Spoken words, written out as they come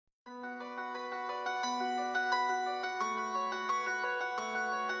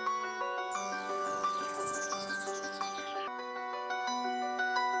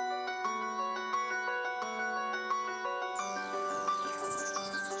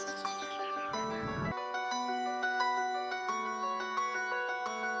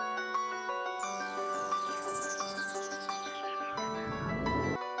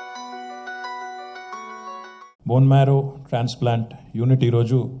Bone marrow transplant unit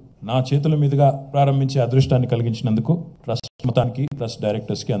ఈరోజు నా చేతుల మీదుగా ప్రారంభించే అదృష్టాన్ని కలిగించినందుకు ట్రస్ట్ మొత్తానికి, ట్రస్ట్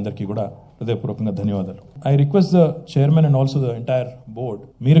డైరెక్టర్స్కి అందరికీ కూడా హృదయపూర్వకంగా ధన్యవాదాలు. I request the chairman and also the entire board,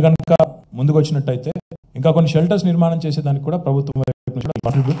 మీరు కనుక ముందుకు వచ్చినట్టయితే ఇంకా కొన్ని షెల్టర్స్ నిర్మాణం చేసేదానికి కూడా ప్రభుత్వం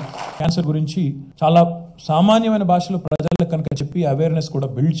క్యాన్సర్ గురించి చాలా సామాన్యమైన భాషలో ప్రజలకు కనుక చెప్పి అవేర్నెస్ కూడా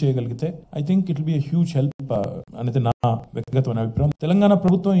బిల్డ్ చేయగలిగితే I think it will be huge help అనేది నా వ్యక్తిగతమైన అభిప్రాయం. తెలంగాణ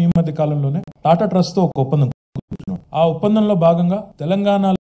ప్రభుత్వం ఈ మధ్య కాలంలోనే టాటా ట్రస్ట్ తో ఒక ఒప్పందం, ఆ ఒప్పందంలో భాగంగా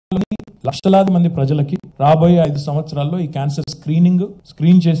తెలంగాణలోని లక్షలాది మంది ప్రజలకి రాబోయే 5 సంవత్సరాల్లో ఈ క్యాన్సర్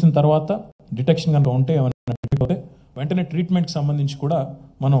స్క్రీన్ చేసిన తర్వాత డిటెక్షన్ కనుక ఉంటే ఏమైనా వెంటనే ట్రీట్మెంట్ కి సంబంధించి కూడా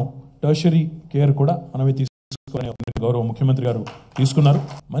మనం టెర్షరీ కేర్ కూడా మనమే తీసుకునే గౌరవ ముఖ్యమంత్రి గారు తీసుకున్నారు.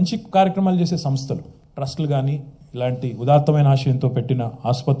 మంచి కార్యక్రమాలు చేసే సంస్థలు, ట్రస్టులు కానీ, ఇలాంటి ఉదాత్తమైన ఆశయంతో పెట్టిన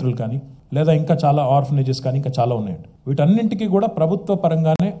ఆసుపత్రులు కానీ, లేదా ఇంకా చాలా ఆర్ఫనేజెస్ కానీ ఇంకా చాలా ఉన్నాయండి. వీటన్నింటికీ కూడా ప్రభుత్వ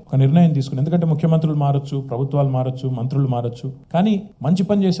పరంగానే ఒక నిర్ణయం తీసుకుని, ఎందుకంటే ముఖ్యమంత్రులు మారొచ్చు, ప్రభుత్వాలు మారొచ్చు, మంత్రులు మారొచ్చు, కానీ మంచి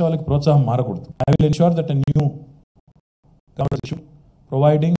పని చేసే వాళ్ళకి ప్రోత్సాహం మారకూడదు. I will ensure that a new government issue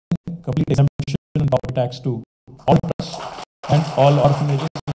providing complete exemption of tax to all trusts and all orphanages.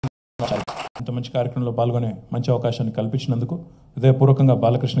 ఇంత మంచి కార్యక్రమంలో పాల్గొనే మంచి అవకాశాన్ని కల్పించినందుకు హృదయపూర్వకంగా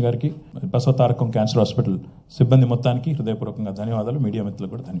బాలకృష్ణ గారికి, బసవతారకం క్యాన్సర్ హాస్పిటల్ సిబ్బంది మొత్తానికి హృదయపూర్వకంగా ధన్యవాదాలు. మీడియా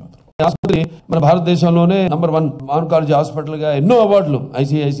మిత్రులకు కూడా ధన్యవాదాలు. ఆసుపత్రి మన భారతదేశంలోనే నంబర్ 1 ఆన్కాలజీ హాస్పిటల్ గా ఎన్నో అవార్డులు,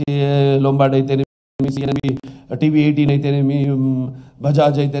 ఐసిఐసిఐ లొంబార్డ్ అయితేనేమి, టీవీ18 అయితేనేమి,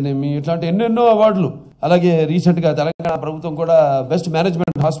 బజాజ్ అయితేనేమి, ఇట్లాంటి ఎన్నెన్నో అవార్డులు. అలాగే రీసెంట్ గా తెలంగాణ ప్రభుత్వం కూడా బెస్ట్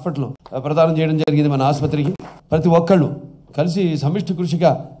మేనేజ్మెంట్ హాస్పిటల్ ప్రదానం చేయడం జరిగింది మన ఆసుపత్రికి. ప్రతి ఒక్కళ్ళు కలిసి సమిష్టి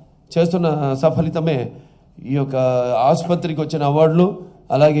కృషిగా చేస్తున్న సఫలితమే ఈ యొక్క ఆసుపత్రికి వచ్చిన అవార్డులు.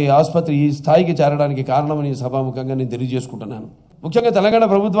 అలాగే ఆసుపత్రి ఈ స్థాయికి చేరడానికి కారణమని సభాముఖంగా నేను తెలియజేసుకుంటున్నాను. ముఖ్యంగా తెలంగాణ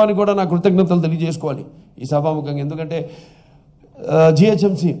ప్రభుత్వానికి కూడా నా కృతజ్ఞతలు తెలియజేసుకోవాలి ఈ సభాముఖంగా. ఎందుకంటే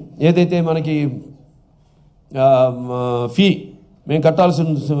జిహెచ్ఎంసి ఏదైతే మనకి ఫీ మేము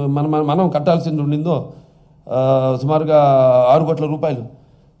మనం కట్టాల్సింది ఉండిందో సుమారుగా 6 కోట్ల రూపాయలు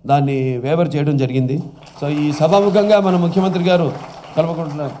దాన్ని వేవర్ చేయడం జరిగింది. సో ఈ సభాముఖంగా మన ముఖ్యమంత్రి గారు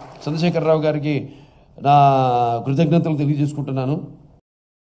కల్వకుంట్ల చంద్రశేఖరరావు గారికి నా కృతజ్ఞతలు తెలియజేసుకుంటున్నాను.